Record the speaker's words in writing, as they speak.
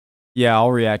Yeah,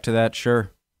 I'll react to that,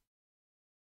 sure.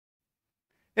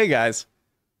 Hey guys,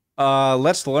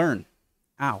 let's learn.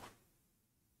 Ow,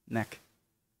 neck.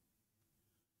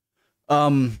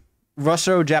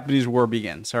 Russo-Japanese War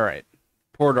begins. All right,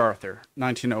 Port Arthur,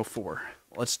 1904.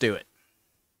 Let's do it.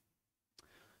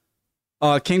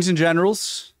 Kings and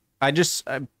generals. This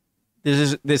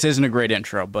isn't a great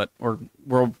intro, but we're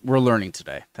learning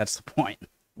today. That's the point.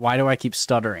 Why do I keep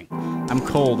stuttering? I'm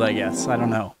cold, I guess. I don't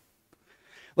know.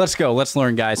 Let's go. Let's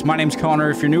learn, guys. My name's Connor.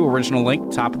 If you're new, original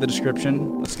link, top of the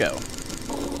description. Let's go.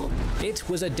 It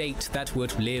was a date that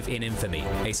would live in infamy,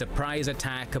 a surprise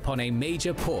attack upon a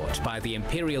major port by the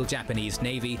Imperial Japanese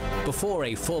Navy before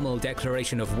a formal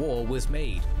declaration of war was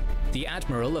made. The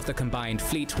admiral of the combined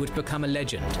fleet would become a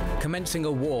legend, commencing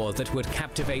a war that would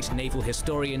captivate naval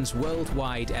historians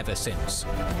worldwide ever since.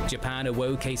 Japan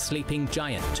awoke a sleeping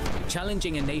giant,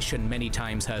 challenging a nation many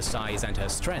times her size and her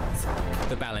strength.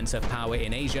 The balance of power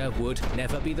in Asia would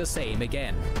never be the same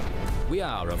again. We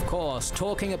are, of course,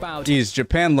 talking about... Geez,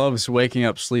 Japan loves waking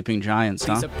up sleeping giants,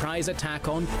 huh? The surprise attack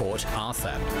on Port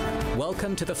Arthur.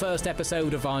 Welcome to the first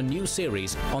episode of our new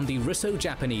series on the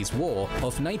Russo-Japanese War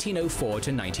of 1904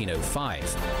 to 1905.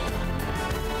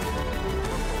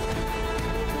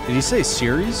 Did he say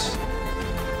series?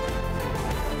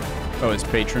 Oh, it's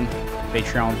Patreon.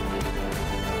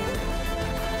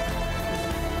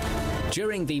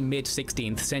 During the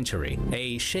mid-16th century,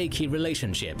 a shaky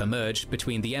relationship emerged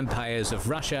between the empires of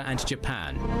Russia and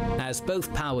Japan, as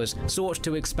both powers sought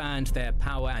to expand their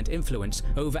power and influence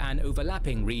over an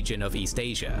overlapping region of East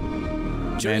Asia.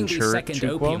 During the Second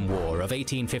Opium War of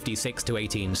 1856 to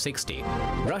 1860,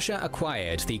 Russia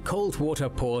acquired the cold water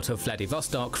port of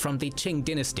Vladivostok from the Qing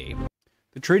dynasty.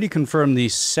 The treaty confirmed the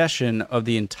cession of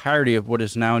the entirety of what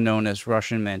is now known as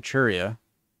Russian Manchuria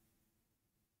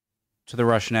to the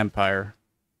Russian Empire,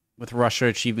 with Russia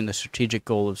achieving the strategic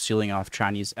goal of sealing off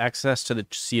Chinese access to the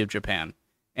Sea of Japan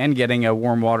and getting a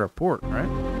warm water port, right?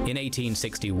 In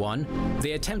 1861,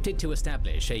 they attempted to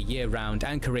establish a year-round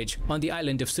anchorage on the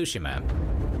island of Tsushima.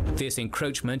 This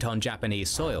encroachment on Japanese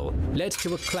soil led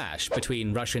to a clash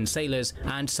between Russian sailors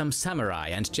and some samurai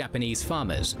and Japanese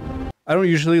farmers. I don't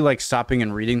usually like stopping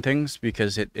and reading things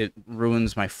because it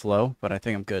ruins my flow, but I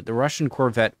think I'm good. The Russian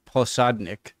corvette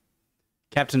Posadnik,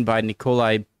 captained by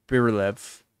Nikolai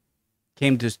Birilev,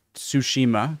 came to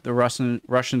Tsushima. The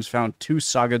Russians found two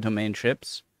Saga domain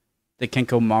ships, the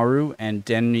Kenko Maru and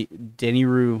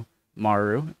Deniru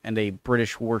Maru, and a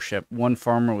British warship. One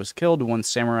farmer was killed, one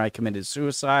samurai committed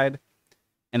suicide,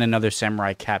 and another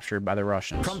samurai captured by the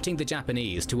Russians, prompting the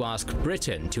Japanese to ask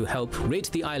Britain to help rid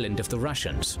the island of the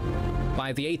Russians.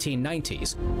 By the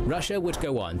 1890s, Russia would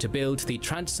go on to build the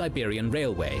Trans-Siberian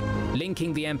Railway,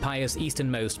 linking the empire's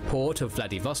easternmost port of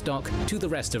Vladivostok to the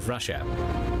rest of Russia.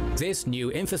 This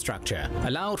new infrastructure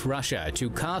allowed Russia to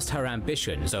cast her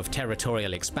ambitions of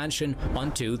territorial expansion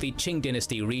onto the Qing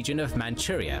dynasty region of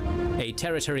Manchuria, a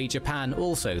territory Japan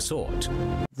also sought.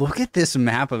 Look at this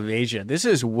map of Asia. This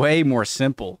is way more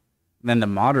simple than the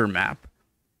modern map.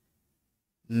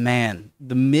 Man,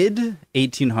 the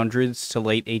mid-1800s to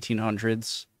late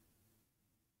 1800s,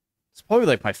 it's probably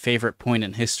like my favorite point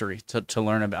in history to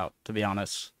learn about, to be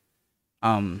honest.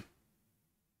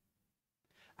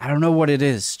 I don't know what it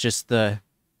is, just the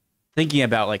thinking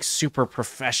about like super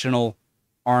professional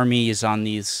armies on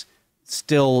these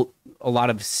still a lot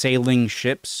of sailing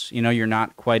ships. You know, you're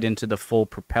not quite into the full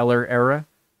propeller era.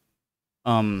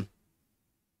 I don't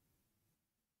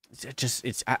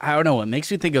know, it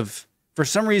makes me think of, for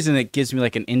some reason it gives me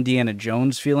like an Indiana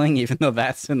Jones feeling, even though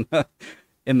that's in the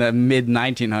mid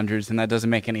 1900s and that doesn't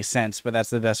make any sense, but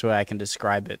that's the best way I can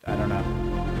describe it. I don't know.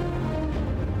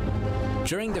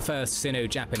 During the First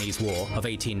Sino-Japanese War of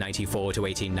 1894 to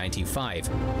 1895,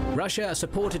 Russia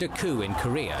supported a coup in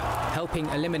Korea, helping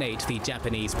eliminate the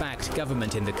Japanese-backed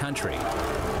government in the country.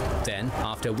 Then,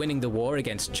 after winning the war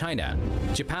against China,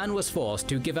 Japan was forced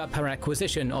to give up her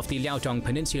acquisition of the Liaodong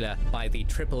Peninsula by the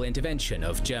triple intervention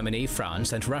of Germany,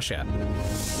 France, and Russia.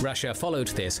 Russia followed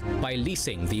this by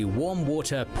leasing the warm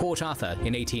water Port Arthur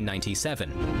in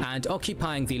 1897 and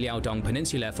occupying the Liaodong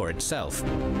Peninsula for itself.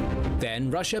 Then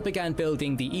Russia began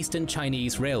building the Eastern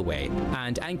Chinese Railway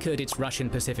and anchored its Russian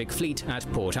Pacific Fleet at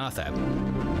Port Arthur.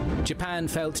 Japan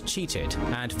felt cheated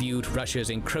and viewed Russia's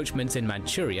encroachments in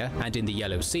Manchuria and in the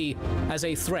Yellow Sea as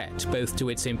a threat both to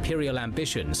its imperial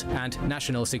ambitions and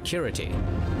national security.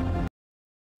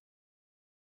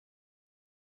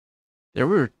 There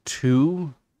were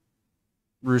two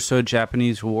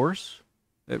Russo-Japanese wars.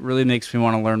 It really makes me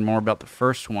want to learn more about the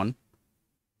first one.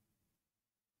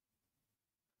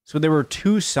 So there were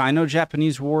two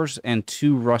Sino-Japanese wars and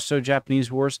two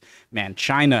Russo-Japanese wars. Man,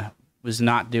 China was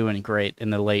not doing great in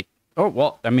the late. Oh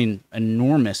well, I mean,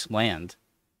 enormous land.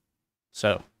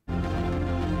 So.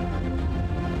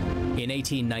 In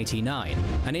 1899,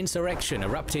 an insurrection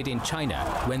erupted in China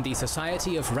when the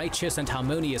Society of Righteous and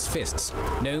Harmonious Fists,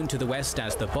 known to the West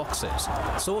as the Boxers,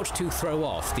 sought to throw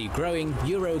off the growing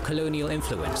Euro-colonial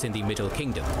influence in the Middle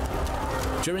Kingdom.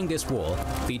 During this war,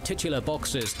 the titular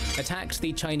Boxers attacked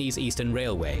the Chinese Eastern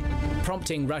Railway,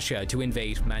 prompting Russia to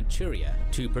invade Manchuria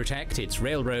to protect its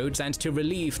railroads and to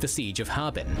relieve the siege of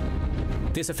Harbin.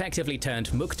 This effectively turned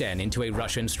Mukden into a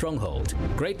Russian stronghold,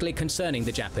 greatly concerning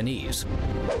the Japanese.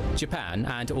 Japan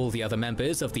and all the other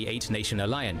members of the Eight-Nation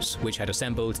Alliance, which had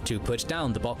assembled to put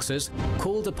down the Boxers,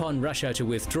 called upon Russia to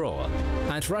withdraw,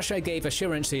 and Russia gave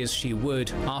assurances she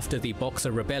would after the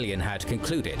Boxer Rebellion had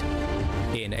concluded.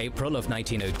 In April of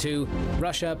 1902,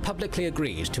 Russia publicly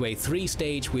agreed to a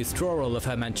three-stage withdrawal of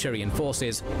her Manchurian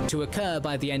forces to occur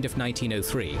by the end of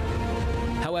 1903.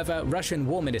 However, Russian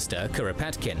War Minister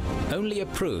Kuropatkin only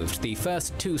approved the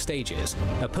first two stages,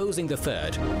 opposing the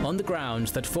third, on the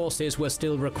grounds that forces were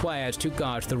still required to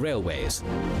guard the railways.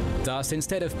 Thus,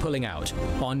 instead of pulling out,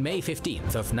 on May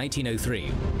 15th of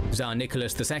 1903, Tsar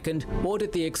Nicholas II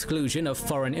ordered the exclusion of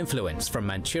foreign influence from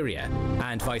Manchuria,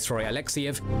 and Viceroy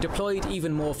Alexeyev deployed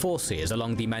even more forces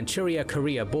along the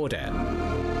Manchuria-Korea border.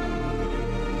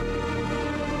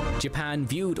 Japan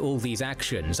viewed all these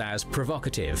actions as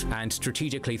provocative and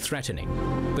strategically threatening,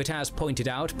 but as pointed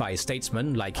out by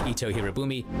statesmen like Ito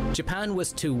Hirobumi, Japan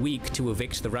was too weak to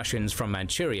evict the Russians from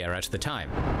Manchuria at the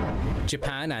time.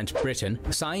 Japan and Britain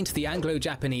signed the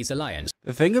Anglo-Japanese alliance.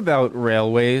 The thing about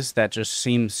railways that just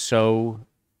seems so...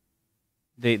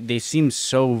 They seem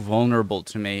so vulnerable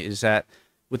to me is that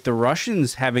with the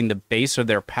Russians having the base of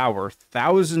their power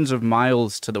thousands of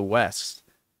miles to the west,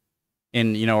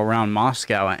 in, you know, around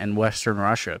Moscow and Western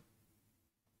Russia.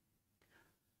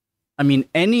 I mean,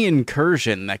 any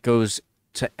incursion that goes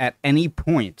to at any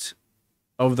point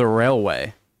of the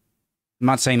railway, I'm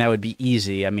not saying that would be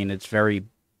easy. I mean, it's very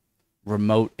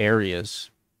remote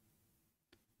areas.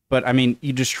 But, I mean,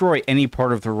 you destroy any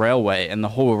part of the railway and the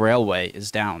whole railway is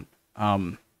down.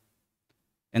 And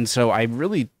so I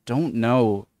really don't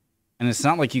know, and it's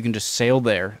not like you can just sail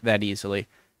there that easily,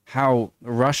 how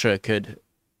Russia could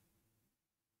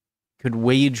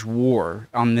wage war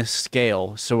on this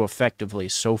scale so effectively,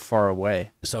 so far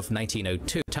away. Of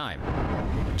 1902 time.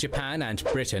 Japan and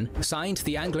Britain signed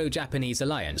the Anglo-Japanese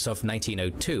alliance of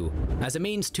 1902 as a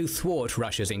means to thwart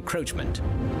Russia's encroachment.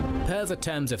 Per the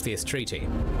terms of this treaty,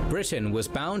 Britain was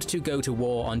bound to go to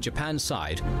war on Japan's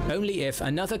side only if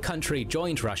another country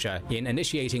joined Russia in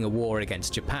initiating a war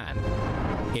against Japan.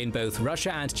 In both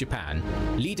Russia and Japan,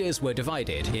 leaders were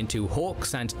divided into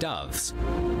hawks and doves,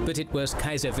 but it was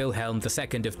Kaiser Wilhelm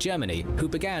II of Germany who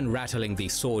began rattling the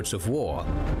swords of war.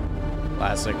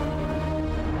 Classic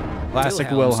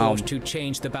Wilhelm sought to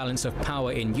change the balance of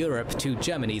power in Europe to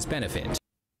Germany's benefit.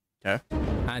 Okay.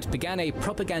 And began a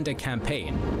propaganda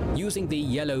campaign using the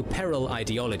Yellow Peril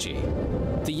ideology.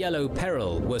 The Yellow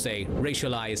Peril was a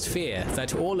racialized fear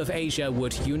that all of Asia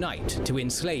would unite to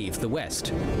enslave the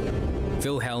West.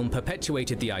 Wilhelm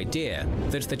perpetuated the idea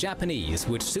that the Japanese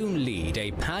would soon lead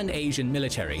a pan-Asian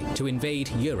military to invade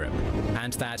Europe,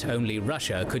 and that only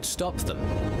Russia could stop them.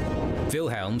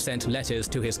 Wilhelm sent letters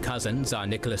to his cousin, Tsar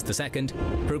Nicholas II,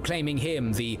 proclaiming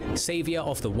him the savior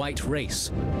of the white race,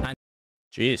 and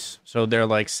jeez, so they're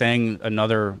like saying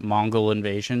another Mongol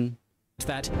invasion?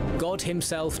 That God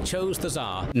himself chose the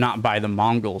Tsar. Not by the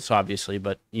Mongols, obviously,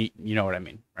 but you know what I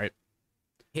mean, right?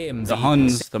 The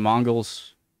Huns, the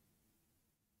Mongols.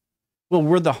 Well,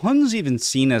 were the Huns even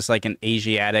seen as like an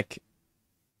Asiatic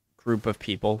group of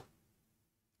people?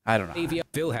 I don't know.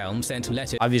 Wilhelm sent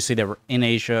letters. Obviously, they were in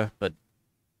Asia, but...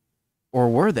 Or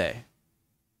were they?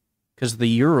 Because the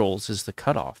Urals is the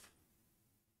cutoff.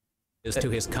 To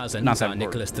his cousin, Tsar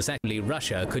Nicholas II,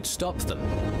 Russia could stop them.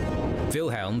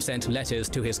 Wilhelm sent letters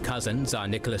to his cousin, Tsar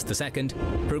Nicholas II,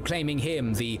 proclaiming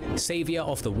him the savior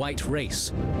of the white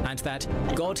race, and that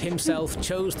God himself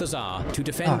chose the Tsar to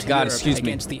defend Europe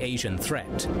against the Asian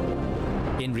threat.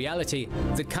 In reality,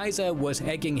 the Kaiser was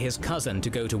egging his cousin to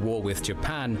go to war with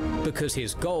Japan because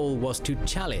his goal was to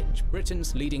challenge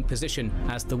Britain's leading position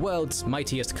as the world's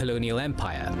mightiest colonial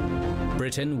empire.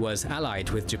 Britain was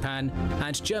allied with Japan,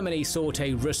 and Germany sought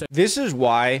a Russo... This is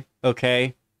why,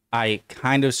 okay, I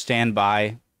kind of stand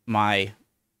by my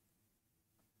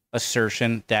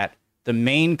assertion that the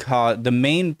main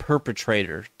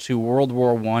perpetrator to World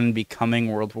War I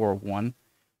becoming World War I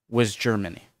was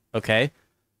Germany, okay?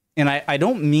 And I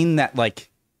don't mean that like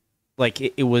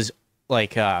it was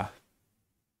like I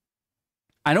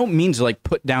don't mean to like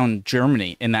put down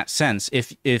Germany in that sense.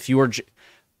 If you were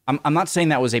I'm not saying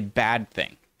that was a bad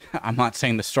thing. I'm not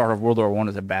saying the start of World War I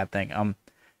is a bad thing. I'm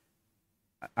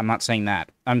not saying that.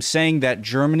 I'm saying that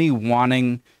Germany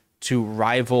wanting to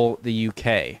rival the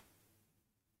UK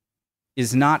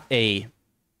is not a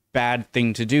bad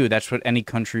thing to do. That's what any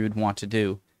country would want to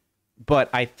do. But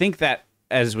I think that,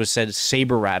 as was said,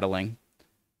 saber rattling,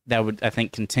 that would, I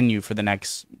think, continue for the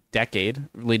next decade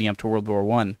leading up to World War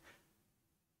I,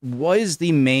 was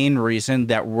the main reason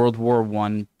that World War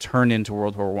I turned into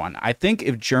World War I. I think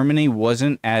if Germany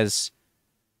wasn't as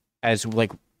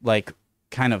like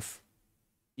kind of,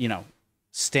 you know,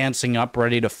 stancing up,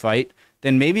 ready to fight,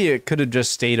 then maybe it could have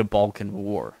just stayed a Balkan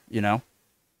war, you know?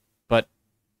 But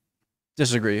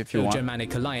disagree if you want.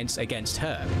 Germanic alliance against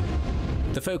her.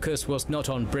 The focus was not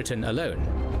on Britain alone.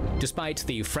 Despite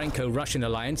the Franco-Russian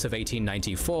alliance of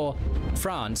 1894,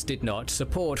 France did not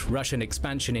support Russian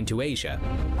expansion into Asia.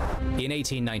 In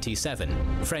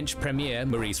 1897, French Premier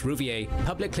Maurice Rouvier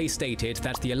publicly stated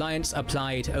that the alliance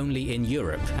applied only in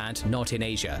Europe and not in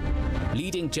Asia,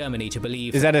 leading Germany to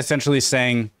believe... Is that essentially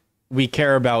saying, we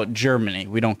care about Germany,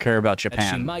 we don't care about Japan?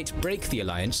 That she might break the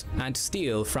alliance and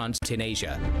steal France in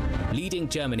Asia, leading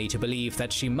Germany to believe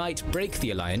that she might break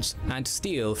the alliance and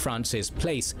steal France's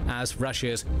place as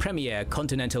Russia's premier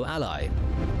continental ally.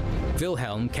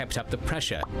 Wilhelm kept up the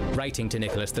pressure, writing to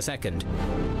Nicholas II,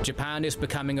 "Japan is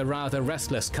becoming a rather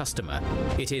restless customer.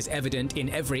 It is evident in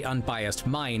every unbiased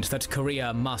mind that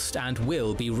Korea must and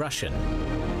will be Russian."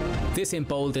 This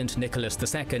emboldened Nicholas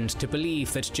II to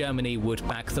believe that Germany would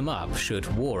back them up should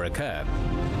war occur.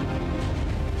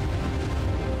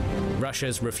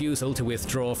 Russia's refusal to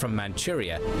withdraw from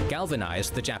Manchuria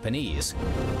galvanized the Japanese.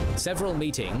 Several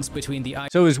meetings between the...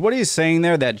 So is what he's saying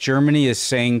there that Germany is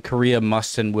saying Korea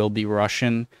must and will be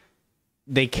Russian?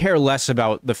 They care less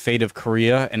about the fate of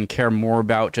Korea and care more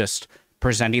about just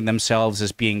presenting themselves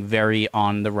as being very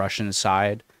on the Russian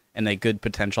side and a good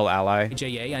potential ally?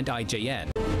 IJA and IJN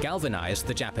galvanized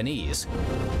the Japanese.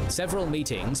 Several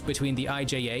meetings between the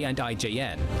IJA and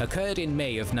IJN occurred in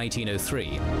May of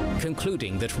 1903,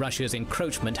 concluding that Russia's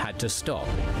encroachment had to stop.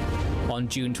 On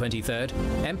June 23rd,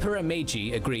 Emperor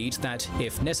Meiji agreed that,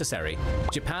 if necessary,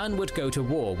 Japan would go to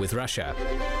war with Russia.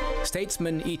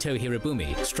 Statesman Ito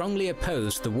Hirobumi strongly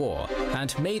opposed the war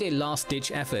and made a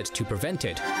last-ditch effort to prevent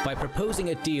it by proposing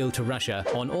a deal to Russia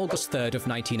on August 3rd of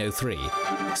 1903,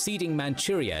 ceding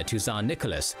Manchuria to Tsar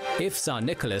Nicholas if Tsar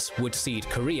Nicholas would cede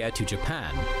Korea to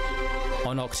Japan.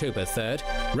 On October 3rd,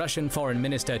 Russian Foreign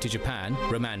Minister to Japan,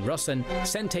 Roman Rosen,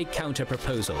 sent a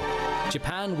counter-proposal.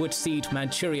 Japan would cede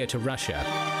Manchuria to Russia.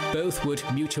 Both would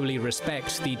mutually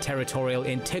respect the territorial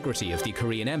integrity of the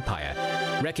Korean Empire,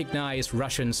 recognize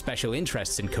Russian special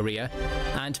interests in Korea,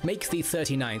 and make the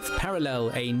 39th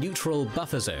parallel a neutral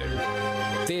buffer zone.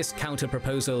 This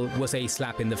counter-proposal was a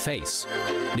slap in the face.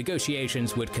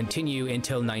 Negotiations would continue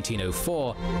until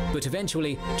 1904, but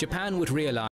eventually Japan would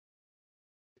realize...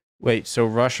 Wait, so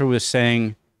Russia was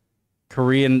saying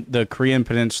the Korean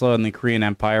Peninsula and the Korean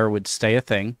Empire would stay a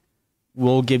thing.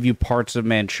 We'll give you parts of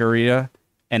Manchuria,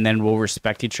 and then we'll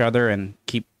respect each other and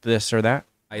keep this or that?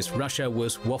 Russia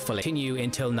was waffling continue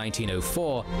until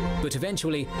 1904, but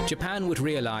eventually Japan would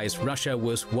realize Russia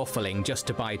was waffling just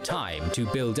to buy time to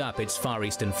build up its Far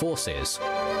Eastern forces.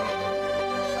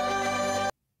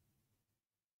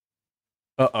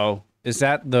 Uh-oh. Is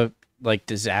that the, like,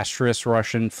 disastrous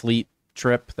Russian fleet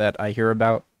trip that I hear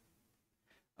about?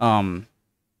 I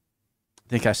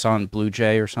think I saw in Blue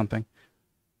Jay or something.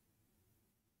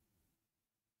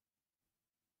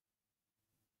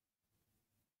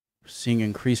 Seeing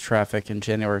increased traffic in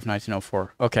January of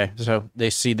 1904. Okay, so they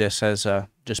see this as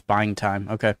just buying time.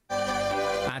 Okay.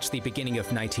 At the beginning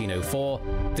of 1904,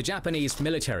 the Japanese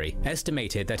military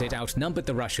estimated that it outnumbered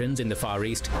the Russians in the Far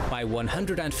East by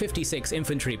 156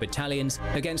 infantry battalions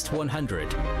against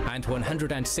 100, and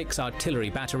 106 artillery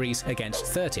batteries against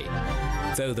 30,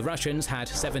 though the Russians had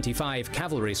 75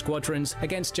 cavalry squadrons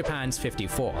against Japan's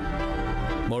 54.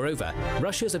 Moreover,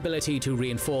 Russia's ability to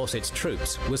reinforce its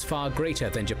troops was far greater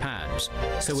than Japan's,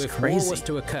 so if war was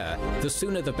to occur, the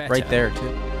sooner the better. Right there,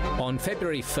 too. On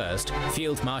February 1st,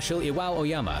 Field Marshal Iwao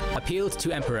Oyama appealed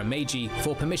to Emperor Meiji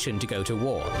for permission to go to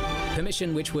war,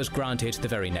 permission which was granted the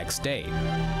very next day.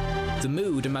 The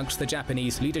mood amongst the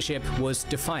Japanese leadership was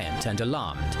defiant and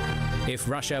alarmed. If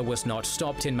Russia was not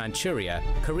stopped in Manchuria,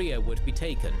 Korea would be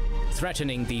taken,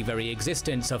 threatening the very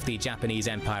existence of the Japanese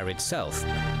Empire itself.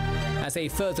 As a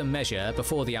further measure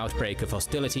before the outbreak of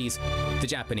hostilities, the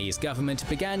Japanese government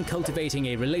began cultivating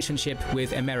a relationship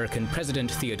with American President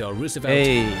Theodore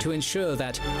Roosevelt to ensure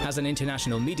that, as an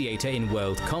international mediator in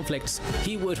world conflicts,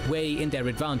 he would weigh in their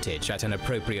advantage at an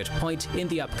appropriate point in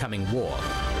the upcoming war.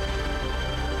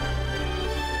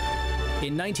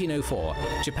 In 1904,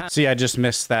 Japan See, I just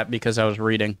missed that because I was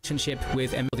reading. relationship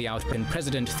with the outgoing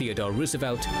President Theodore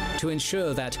Roosevelt to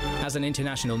ensure that, as an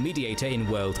international mediator in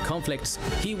world conflicts,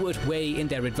 he would weigh in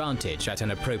their advantage at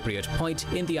an appropriate point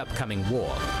in the upcoming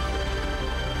war.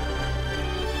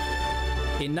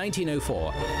 In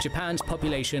 1904, Japan's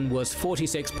population was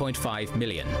 46.5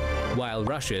 million, while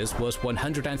Russia's was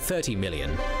 130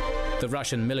 million. The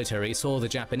Russian military saw the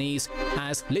Japanese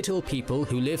as little people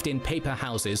who lived in paper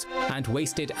houses and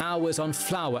wasted hours on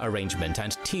flower arrangement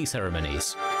and tea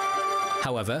ceremonies.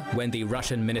 However, when the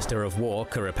Russian Minister of War,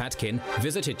 Kuropatkin,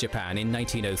 visited Japan in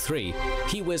 1903,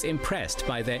 he was impressed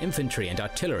by their infantry and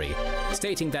artillery,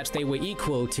 stating that they were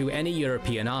equal to any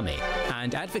European army,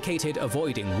 and advocated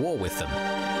avoiding war with them.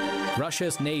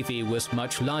 Russia's navy was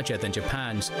much larger than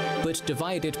Japan's, but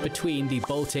divided between the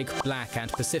Baltic, Black, and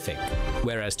Pacific,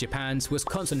 whereas Japan's was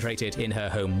concentrated in her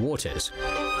home waters.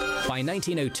 By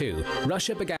 1902,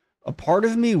 Russia began... A part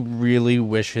of me really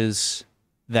wishes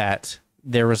that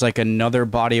there was like another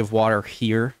body of water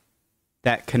here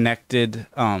that connected,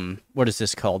 what is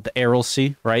this called? The Aral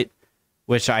Sea, right?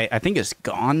 Which I think is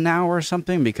gone now or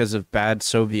something because of bad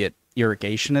Soviet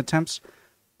irrigation attempts.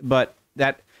 But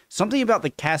that... Something about the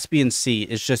Caspian Sea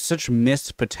is just such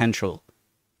missed potential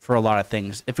for a lot of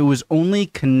things. If it was only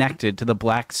connected to the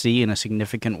Black Sea in a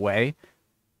significant way,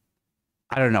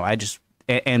 I don't know.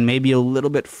 And maybe a little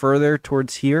bit further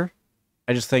towards here.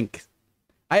 I just think,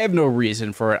 I have no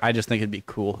reason for it. I just think it'd be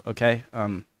cool. Okay.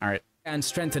 All right. And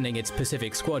strengthening its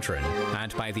Pacific Squadron,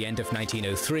 and by the end of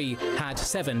 1903 had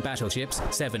 7 battleships,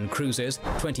 7 cruisers,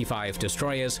 25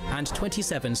 destroyers, and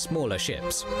 27 smaller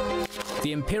ships.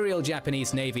 The Imperial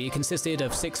Japanese Navy consisted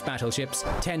of 6 battleships,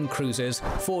 10 cruisers,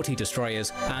 40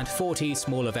 destroyers, and 40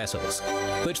 smaller vessels,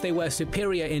 but they were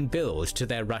superior in build to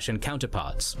their Russian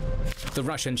counterparts. The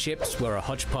Russian ships were a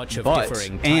hodgepodge of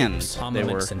differing types,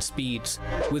 armaments, and speeds,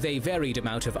 with a varied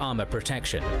amount of armor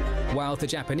protection, while the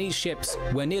Japanese ships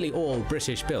were nearly all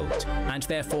British built, and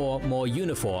therefore more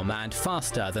uniform and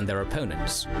faster than their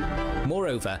opponents.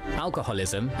 Moreover,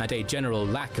 alcoholism and a general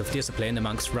lack of discipline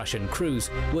amongst Russian crews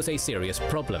was a serious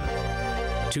problem.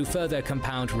 To further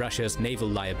compound Russia's naval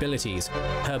liabilities,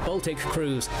 her Baltic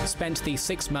crews spent the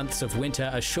 6 months of winter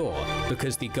ashore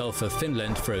because the Gulf of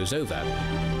Finland froze over.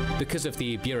 Because of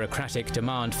the bureaucratic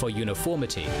demand for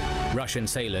uniformity, Russian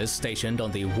sailors stationed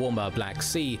on the warmer Black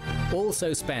Sea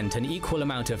also spent an equal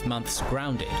amount of months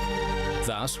grounded.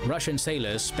 Thus, Russian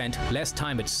sailors spent less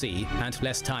time at sea and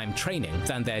less time training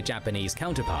than their Japanese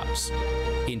counterparts.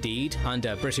 Indeed,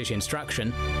 under British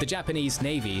instruction, the Japanese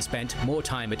Navy spent more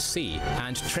time at sea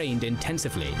and trained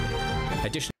intensively.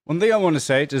 One thing I want to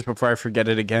say, just before I forget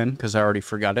it again, because I already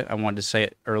forgot it, I wanted to say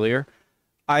it earlier.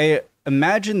 I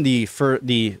imagine the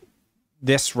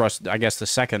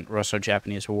second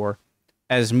Russo-Japanese War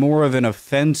as more of an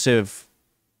offensive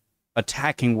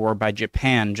attacking war by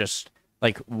Japan, just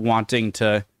like wanting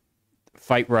to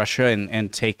fight Russia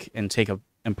and take a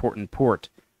important port.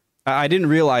 I didn't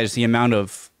realize the amount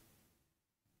of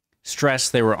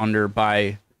stress they were under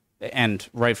by, and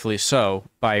rightfully so,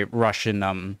 by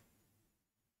Russian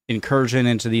incursion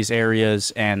into these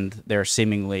areas and their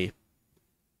seemingly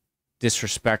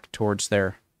disrespect towards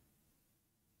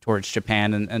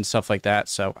Japan and stuff like that.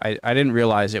 So I didn't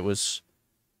realize it was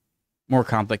more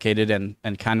complicated and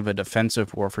kind of a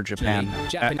defensive war for Japan,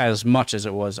 as much as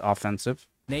it was offensive.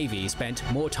 Navy spent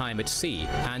more time at sea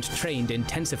and trained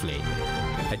intensively.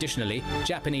 Additionally,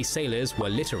 Japanese sailors were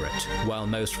literate, while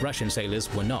most Russian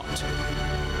sailors were not.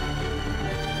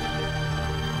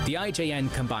 The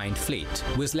IJN Combined Fleet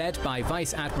was led by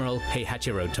Vice Admiral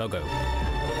Heihachiro Togo.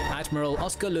 Admiral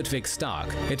Oscar Ludwig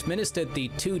Stark administered the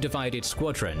 2 divided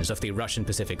squadrons of the Russian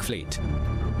Pacific Fleet.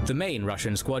 The main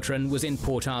Russian squadron was in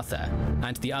Port Arthur,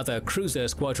 and the other cruiser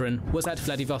squadron was at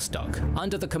Vladivostok,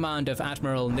 under the command of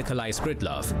Admiral Nikolai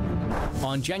Skridlov.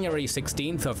 On January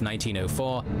 16th of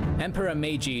 1904, Emperor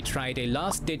Meiji tried a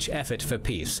last-ditch effort for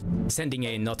peace, sending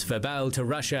a note verbale to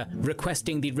Russia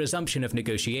requesting the resumption of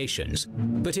negotiations,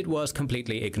 but it was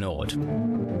completely ignored.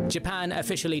 Japan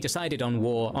officially decided on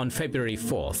war on February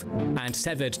 4th and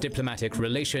severed diplomatic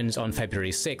relations on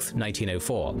February 6,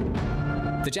 1904.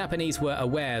 The Japanese were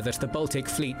aware that the Baltic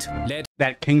Fleet led...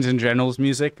 That Kings and Generals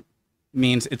music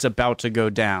means it's about to go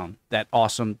down. That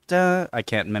awesome duh, I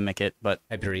can't mimic it, but...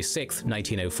 February 6,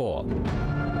 1904.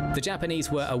 The Japanese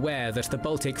were aware that the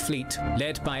Baltic Fleet,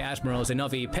 led by Admiral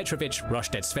Zinovy Petrovich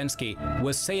Rozhdestvensky,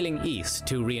 was sailing east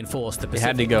to reinforce the Pacific. It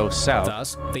had to go south.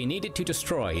 Thus, they needed to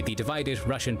destroy the divided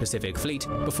Russian Pacific Fleet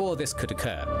before this could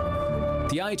occur.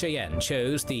 The IJN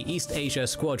chose the East Asia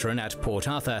Squadron at Port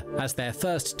Arthur as their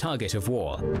first target of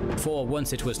war, for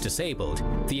once it was disabled,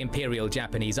 the Imperial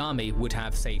Japanese Army would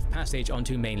have safe passage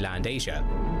onto mainland Asia.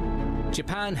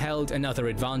 Japan held another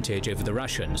advantage over the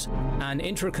Russians, an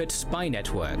intricate spy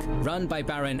network run by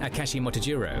Baron Akashi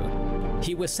Motojiro.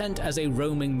 He was sent as a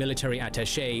roaming military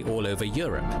attaché all over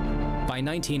Europe. By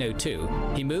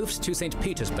 1902, he moved to St.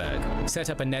 Petersburg, set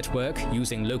up a network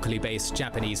using locally based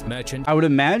Japanese merchants. I would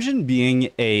imagine being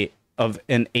of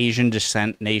an Asian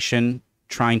descent nation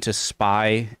trying to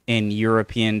spy in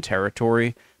European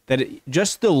territory, that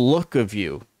just the look of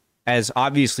you as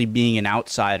obviously being an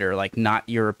outsider, like not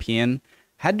European,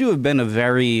 had to have been a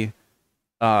very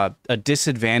a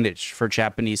disadvantage for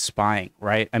Japanese spying,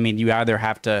 right? I mean, you either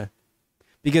have to,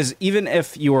 because even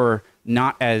if you're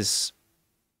not as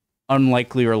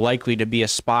unlikely or likely to be a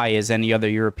spy as any other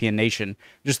European nation,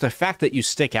 just the fact that you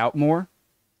stick out more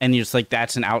and you're just like,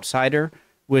 that's an outsider,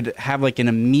 would have like an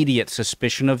immediate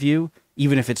suspicion of you,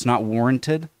 even if it's not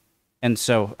warranted. And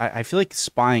so I feel like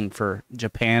spying for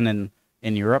Japan and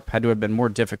in Europe had to have been more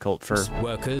difficult for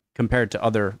workers compared to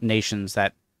other nations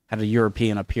that had a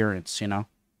European appearance, you know?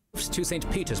 To St.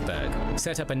 Petersburg,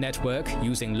 set up a network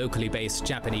using locally based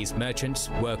Japanese merchants,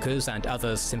 workers, and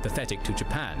others sympathetic to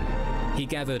Japan. He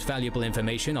gathered valuable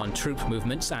information on troop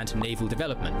movements and naval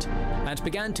development, and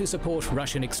began to support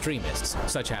Russian extremists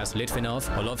such as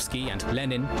Litvinov, Orlovsky, and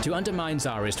Lenin to undermine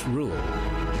Tsarist rule.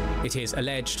 It is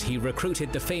alleged he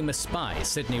recruited the famous spy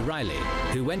Sidney Riley,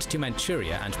 who went to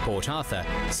Manchuria and Port Arthur,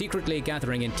 secretly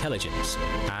gathering intelligence,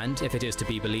 and, if it is to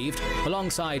be believed,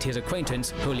 alongside his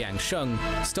acquaintance Hu Liangsheng,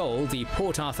 stole the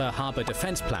Port Arthur harbour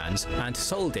defence plans and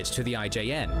sold it to the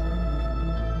IJN.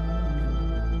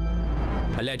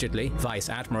 Allegedly, Vice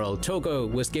Admiral Togo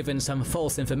was given some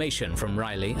false information from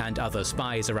Riley and other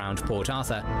spies around Port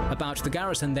Arthur about the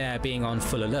garrison there being on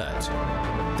full alert.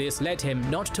 This led him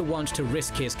not to want to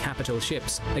risk his capital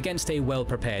ships against a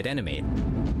well-prepared enemy.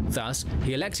 Thus,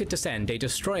 he elected to send a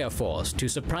destroyer force to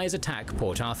surprise attack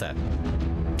Port Arthur.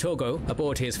 Togo,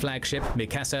 aboard his flagship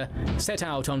Mikasa, set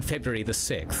out on February the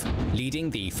 6th,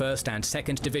 leading the 1st and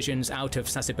 2nd Divisions out of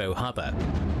Sasebo Harbour.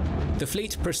 The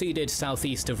fleet proceeded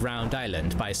southeast of Round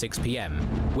Island by 6 p.m,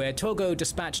 where Togo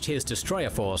dispatched his destroyer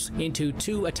force into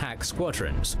 2 attack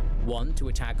squadrons, one to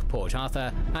attack Port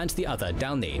Arthur and the other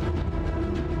Dalny.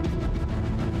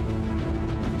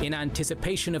 In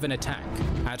anticipation of an attack,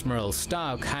 Admiral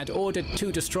Stark had ordered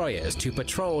 2 destroyers to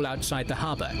patrol outside the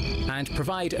harbour and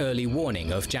provide early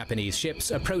warning of Japanese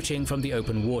ships approaching from the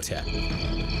open water.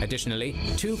 Additionally,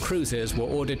 2 cruisers were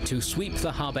ordered to sweep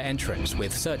the harbour entrance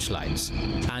with searchlights,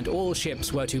 and all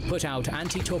ships were to put out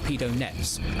anti-torpedo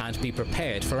nets and be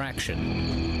prepared for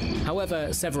action.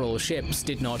 However, several ships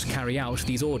did not carry out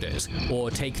these orders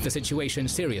or take the situation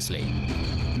seriously.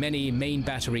 Many main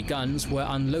battery guns were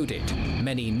unloaded,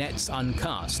 many nets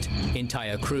uncast,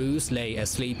 entire crews lay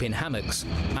asleep in hammocks,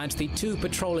 and the 2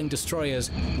 patrolling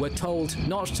destroyers were told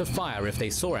not to fire if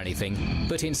they saw anything,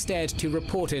 but instead to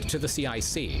report it to the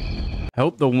CIC. I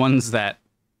hope the ones that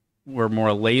were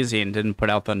more lazy and didn't put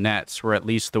out the nets were at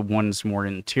least the ones more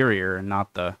interior and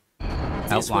not the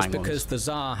This was outlying because ones. the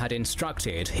Tsar had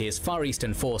instructed his Far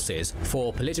Eastern forces,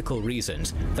 for political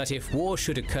reasons, that if war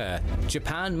should occur,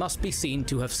 Japan must be seen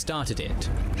to have started it.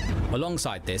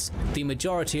 Alongside this, the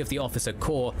majority of the officer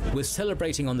corps was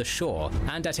celebrating on the shore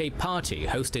and at a party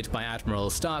hosted by Admiral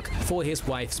Stark for his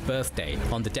wife's birthday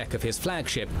on the deck of his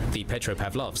flagship, the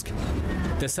Petropavlovsk.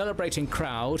 The celebrating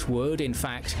crowd would, in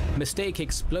fact, mistake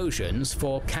explosions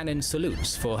for cannon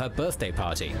salutes for her birthday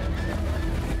party.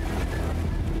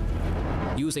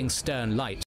 Using stern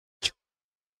light,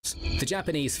 the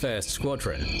Japanese 1st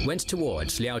Squadron went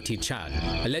towards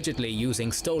Liaotichan, allegedly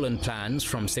using stolen plans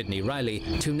from Sidney Riley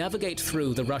to navigate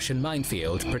through the Russian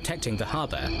minefield protecting the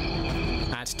harbour.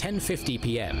 At 10:50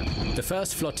 p.m, the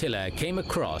 1st Flotilla came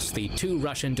across the 2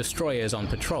 Russian destroyers on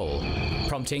patrol,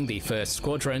 prompting the 1st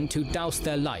Squadron to douse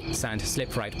their lights and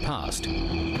slip right past.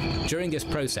 During this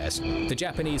process, the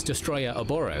Japanese destroyer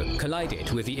Oboro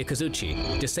collided with the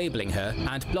Ikazuchi, disabling her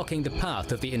and blocking the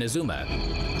path of the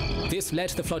Inazuma. This led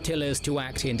the flotillas to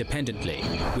act independently,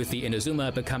 with the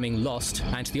Inazuma becoming lost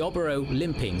and the Oboro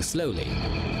limping slowly.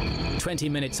 20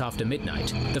 minutes after midnight,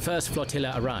 the 1st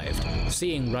flotilla arrived,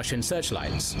 seeing Russian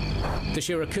searchlights. The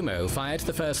Shirakumo fired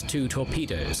the first 2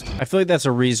 torpedoes. I feel like that's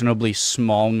a reasonably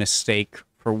small mistake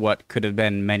for what could have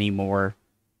been many more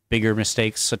bigger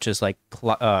mistakes, such as like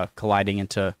colliding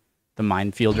into the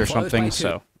minefield or something.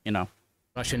 So, you know.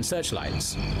 Russian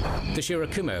searchlights. The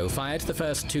Shirakumo fired the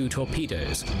first 2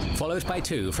 torpedoes, followed by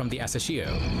 2 from the Asashio.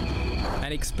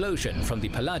 An explosion from the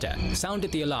Pallada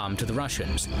sounded the alarm to the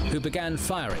Russians, who began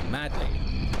firing madly.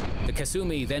 The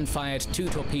Kasumi then fired 2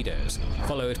 torpedoes,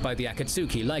 followed by the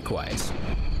Akatsuki likewise.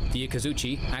 The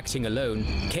Ikazuchi, acting alone,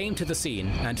 came to the scene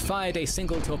and fired a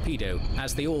single torpedo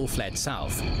as they all fled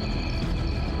south.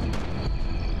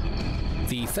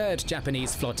 The 3rd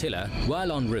Japanese flotilla,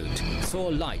 while en route, saw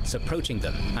lights approaching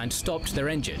them and stopped their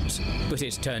engines, but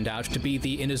it turned out to be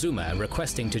the Inazuma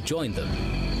requesting to join them.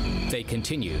 They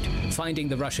continued, finding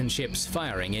the Russian ships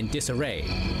firing in disarray.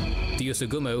 The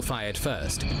Usugumo fired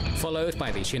first, followed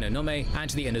by the Shinonome and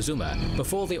the Inazuma,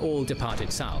 before they all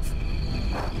departed south.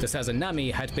 The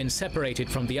Sazanami had been separated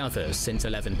from the others since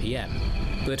 11 p.m.,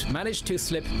 but managed to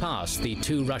slip past the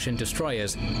 2 Russian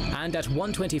destroyers and at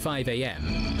 1:25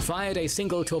 a.m. fired a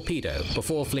single torpedo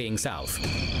before fleeing south.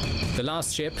 The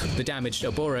last ship, the damaged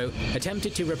Oboro,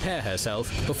 attempted to repair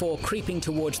herself before creeping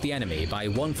towards the enemy by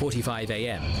 1:45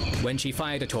 a.m., when she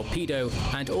fired a torpedo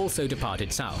and also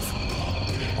departed south.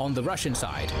 On the Russian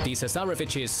side, the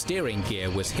Cesarevich's steering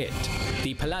gear was hit.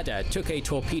 The Pallada took a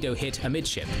torpedo hit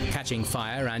amidship, catching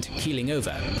fire and keeling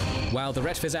over, while the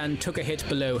Retvizan took a hit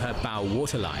below her bow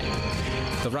waterline.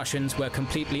 The Russians were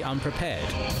completely unprepared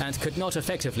and could not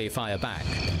effectively fire back,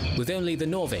 with only the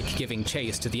Norvik giving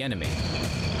chase to the enemy.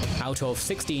 Out of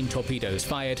 16 torpedoes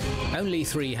fired, only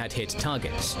 3 had hit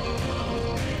targets.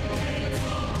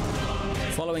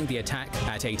 Following the attack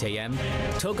at 8 a.m.,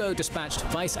 Togo dispatched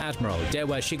Vice Admiral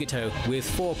Dewa Shigito with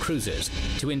 4 cruisers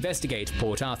to investigate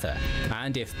Port Arthur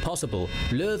and, if possible,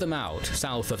 lure them out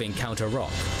south of Encounter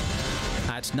Rock.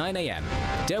 At 9 a.m.,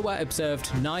 Dewa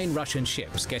observed 9 Russian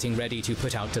ships getting ready to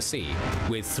put out to sea,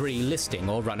 with 3 listing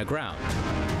or run aground.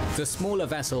 The smaller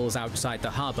vessels outside the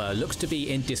harbour looked to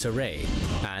be in disarray,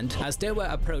 and as Dewa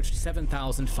approached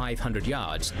 7,500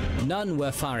 yards, none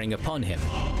were firing upon him.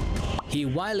 He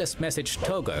wireless messaged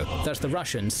Togo that the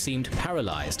Russians seemed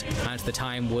paralyzed and the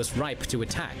time was ripe to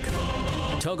attack.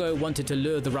 Togo wanted to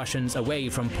lure the Russians away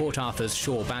from Port Arthur's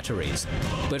shore batteries,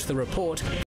 but the report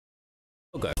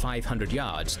Togo 500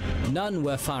 yards, none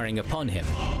were firing upon him.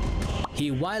 He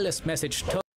wireless messaged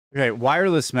Togo. Okay,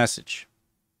 wireless message.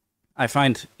 I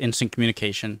find instant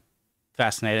communication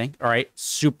fascinating. All right,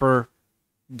 super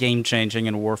game-changing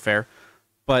in warfare,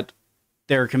 but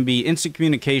there can be instant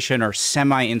communication or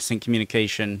semi-instant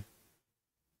communication.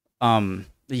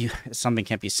 Something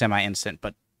can't be semi-instant,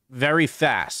 but very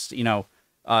fast, you know,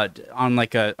 on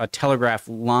like a telegraph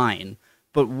line.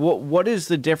 But what is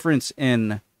the difference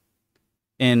in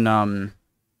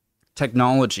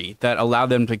technology that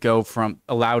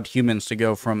allowed humans to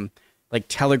go from like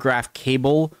telegraph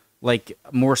cable, like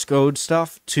Morse code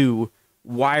stuff, to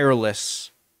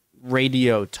wireless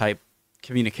radio type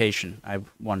communication, I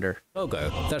wonder?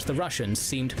 Togo that the Russians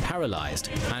seemed paralyzed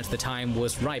and the time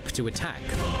was ripe to attack.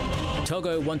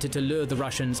 Togo wanted to lure the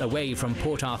Russians away from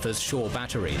Port Arthur's shore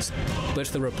batteries, but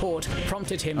the report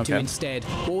prompted him to instead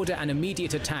order an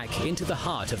immediate attack into the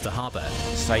heart of the harbor.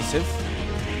 Decisive.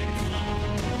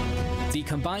 The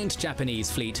combined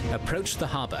Japanese fleet approached the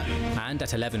harbor, and at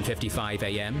 11:55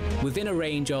 a.m., within a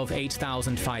range of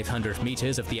 8,500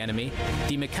 meters of the enemy,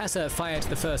 the Mikasa fired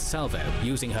the first salvo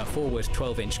using her forward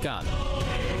 12-inch gun.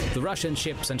 The Russian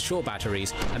ships and shore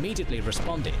batteries immediately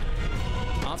responded.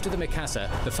 After the Mikasa,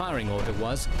 the firing order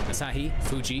was Asahi,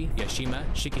 Fuji, Yashima,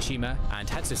 Shikishima, and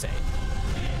Hatsusei.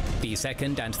 The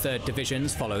 2nd and 3rd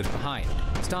divisions followed behind,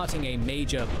 starting a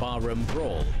major barroom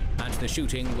brawl, and the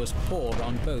shooting was poor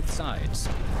on both sides.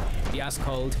 The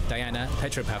Askold, Diana,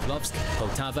 Petropavlovsk,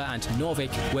 Poltava, and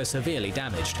Norvik were severely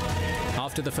damaged.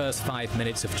 After the first 5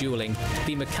 minutes of dueling,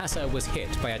 the Mikasa was hit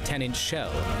by a 10-inch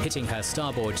shell, hitting her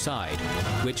starboard side,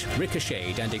 which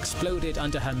ricocheted and exploded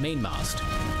under her mainmast.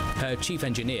 Her chief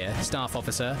engineer, staff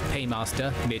officer,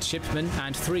 paymaster, midshipman,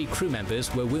 and 3 crew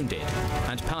members were wounded,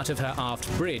 and part of her aft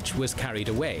bridge was carried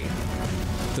away.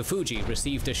 The Fuji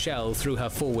received a shell through her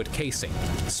forward casing,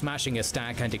 smashing a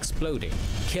stack and exploding,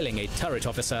 killing a turret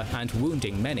officer and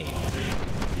wounding many.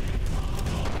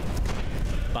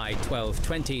 By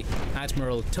 12:20,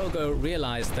 Admiral Togo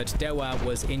realized that Dewa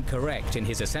was incorrect in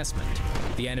his assessment.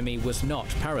 The enemy was not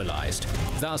paralyzed,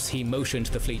 thus he motioned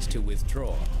the fleet to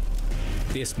withdraw.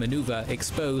 This maneuver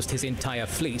exposed his entire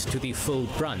fleet to the full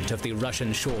brunt of the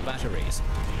Russian shore batteries.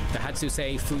 The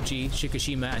Hatsusei, Fuji,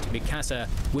 Shikishima, and Mikasa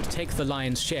would take the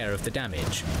lion's share of the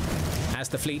damage. As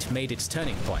the fleet made its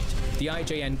turning point, the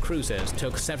IJN cruisers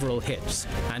took several hits,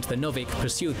 and the Novik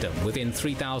pursued them within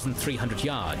 3,300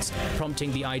 yards,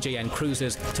 prompting the IJN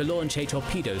cruisers to launch a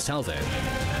torpedo salvo.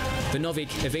 The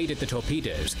Novik evaded the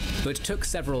torpedoes, but took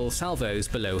several salvos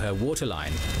below her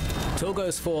waterline.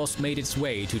 Togo's force made its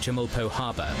way to Chemulpo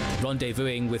Harbor,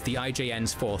 rendezvousing with the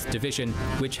IJN's 4th Division,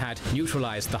 which had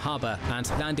neutralized the harbor and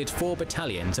landed 4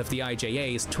 battalions of the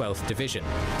IJA's 12th Division.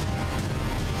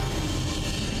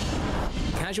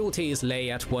 Casualties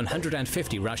lay at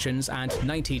 150 Russians and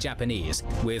 90 Japanese,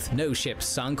 with no ships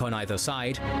sunk on either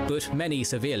side, but many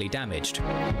severely damaged.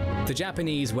 The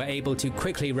Japanese were able to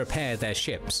quickly repair their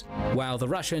ships, while the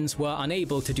Russians were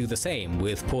unable to do the same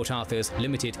with Port Arthur's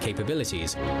limited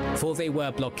capabilities, for they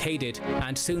were blockaded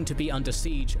and soon to be under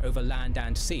siege over land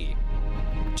and sea.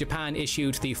 Japan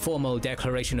issued the formal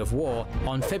declaration of war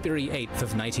on February 8th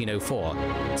of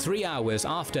 1904, 3 hours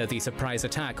after the surprise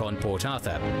attack on Port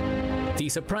Arthur. The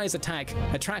surprise attack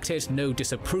attracted no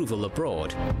disapproval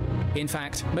abroad. In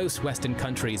fact, most Western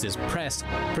countries' press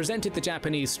presented the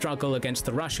Japanese struggle against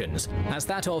the Russians as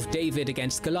that of David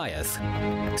against Goliath.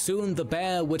 Soon the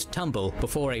bear would tumble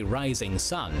before a rising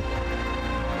sun.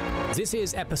 This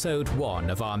is episode 1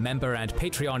 of our member and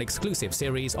Patreon exclusive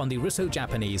series on the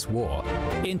Russo-Japanese War.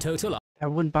 In total,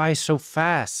 That went by so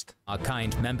fast. our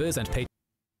kind members and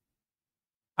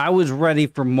I was ready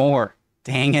for more.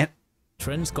 Dang it.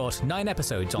 patrons got 9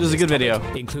 episodes on This is a good topic,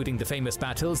 video. including the famous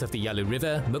battles of the Yalu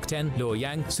River, Mukden,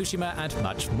 Luoyang, Tsushima, and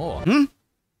much more.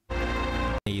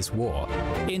 War.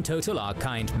 In total, our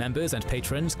kind members and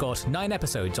patrons got 9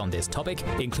 episodes on this topic,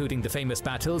 including the famous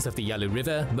battles of the Yalu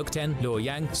River, Mukden,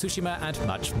 Luoyang, Tsushima, and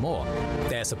much more.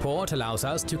 Their support allows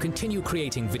us to continue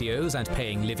creating videos and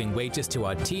paying living wages to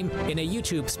our team in a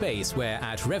YouTube space where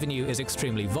ad revenue is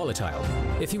extremely volatile.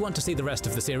 If you want to see the rest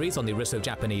of the series on the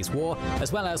Russo-Japanese War,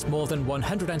 as well as more than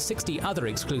 160 other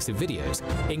exclusive videos,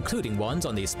 including ones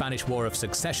on the Spanish War of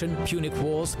Succession, Punic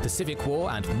Wars, Pacific War,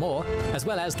 and more, as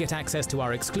well as get access to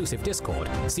our exclusive Discord,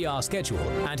 see our schedule,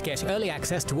 and get early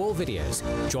access to all videos,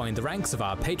 join the ranks of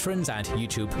our patrons and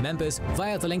YouTube members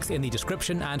via the links in the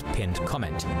description and pinned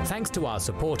comment. Thanks to our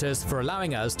supporters for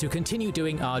allowing us to continue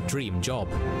doing our dream job.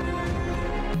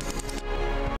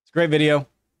 It's a great video.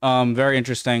 Very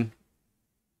interesting.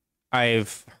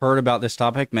 I've heard about this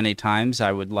topic many times.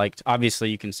 I would like to,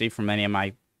 obviously you can see from many of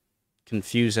my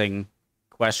confusing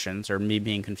questions, or me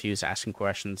being confused asking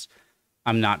questions,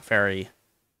 I'm not very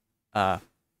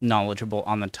knowledgeable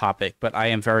on the topic, but I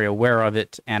am very aware of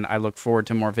it, and I look forward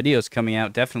to more videos coming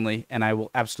out, definitely, and I will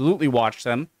absolutely watch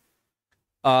them.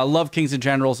 Love Kings and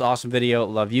Generals, awesome video.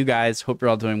 Love you guys. Hope you're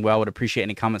all doing well. Would appreciate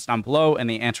any comments down below,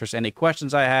 any answers to any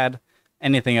questions I had,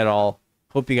 anything at all.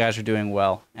 Hope you guys are doing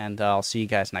well, and I'll see you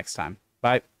guys next time.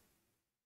 Bye.